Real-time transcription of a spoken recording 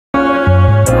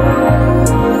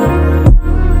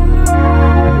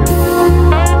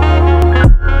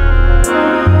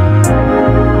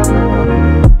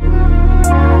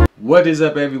What is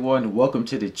up, everyone? Welcome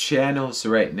to the channel.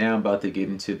 So right now I'm about to get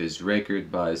into this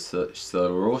record by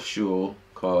Sirusho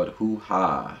called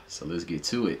Huh-Hah. So let's get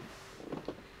to it.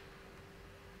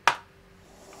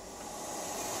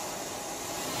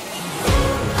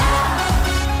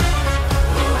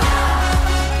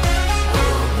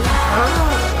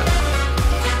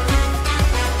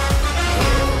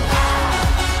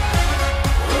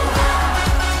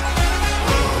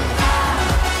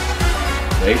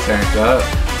 They turned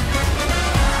up.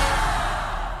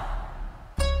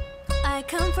 I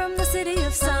come from the city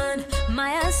of sun. My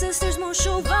ancestors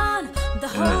Moshovan, the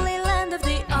holy land of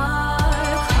the Ark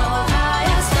of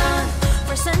Hayastan.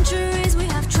 For centuries we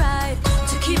have tried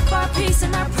to keep our peace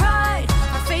and our pride.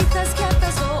 Our faith has kept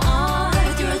us go on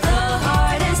through the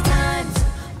hardest times.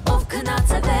 Ով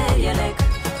քնած է վեր ելեք,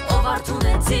 ով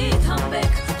արթունեցի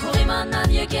թամբեք, թող իմանան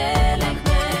եկել ենք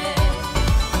մենք.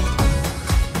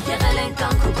 Եղել ենք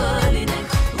անք ու կլինենք,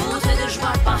 ու թե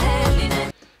դժվար պահել լինենք.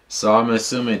 So I'm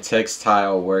assuming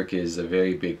textile work is a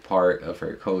very big part of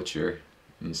her culture,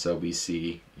 and so we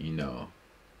see, you know,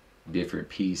 different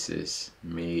pieces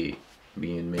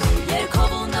being made.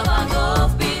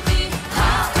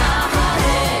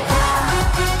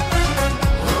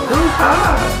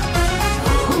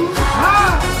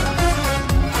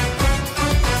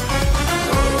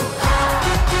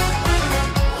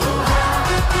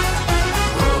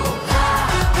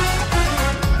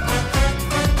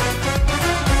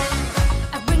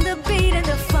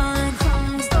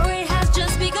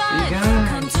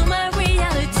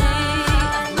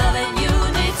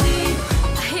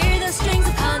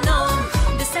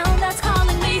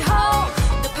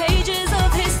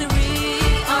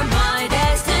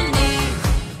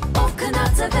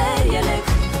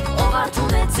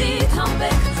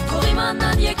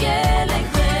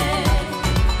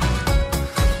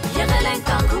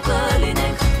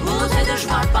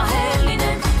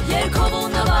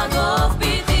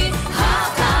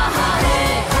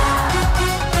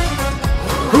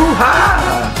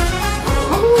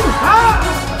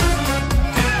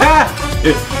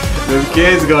 Them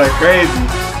kids going crazy.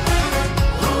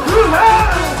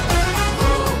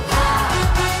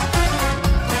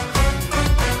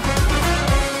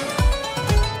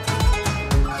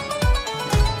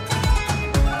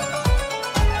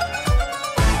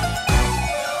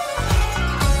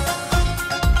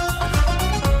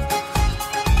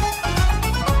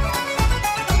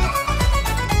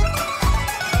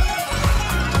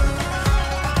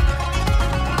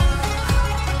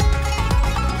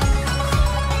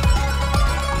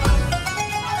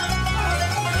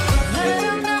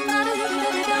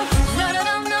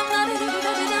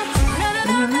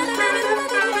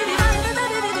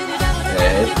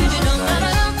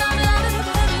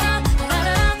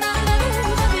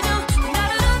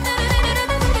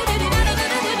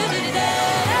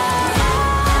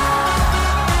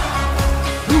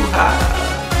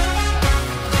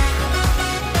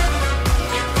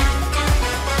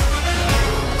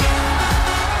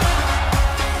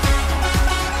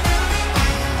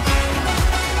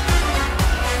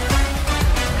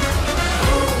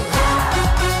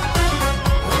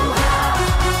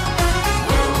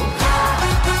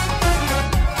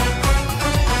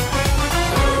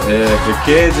 Yeah, the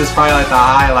kids is probably like the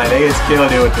highlight. They just killed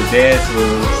it with the dance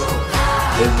moves.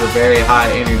 This is a very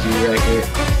high energy record.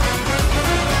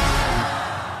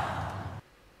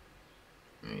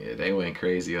 Yeah, they went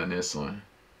crazy on this one.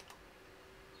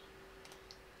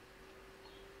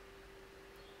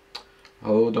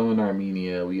 Hold on,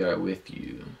 Armenia, we are with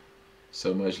you.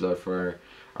 So much love for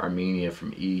Armenia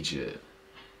from Egypt.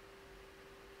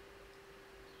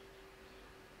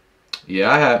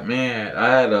 Yeah, I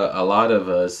had a lot of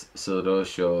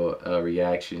Sirusho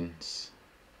reactions,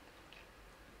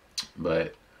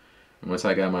 but once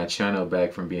I got my channel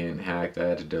back from being hacked, I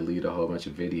had to delete a whole bunch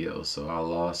of videos, so I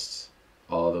lost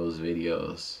all those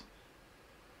videos.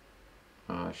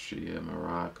 Austria,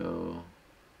 Morocco,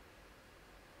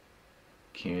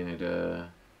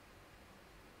 Canada,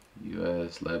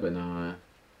 US, Lebanon,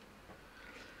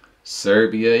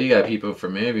 Serbia. You got people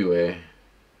from everywhere.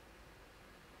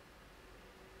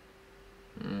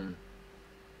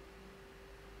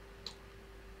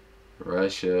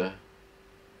 Russia,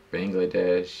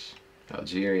 Bangladesh,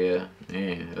 Algeria.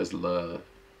 Man, that's love.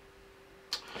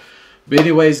 But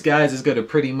anyways, guys, it's going to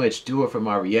pretty much do it for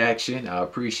my reaction. I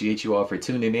appreciate you all for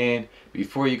tuning in.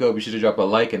 Before you go, be sure to drop a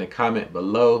like and a comment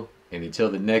below. And until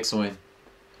the next one,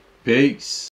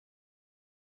 peace.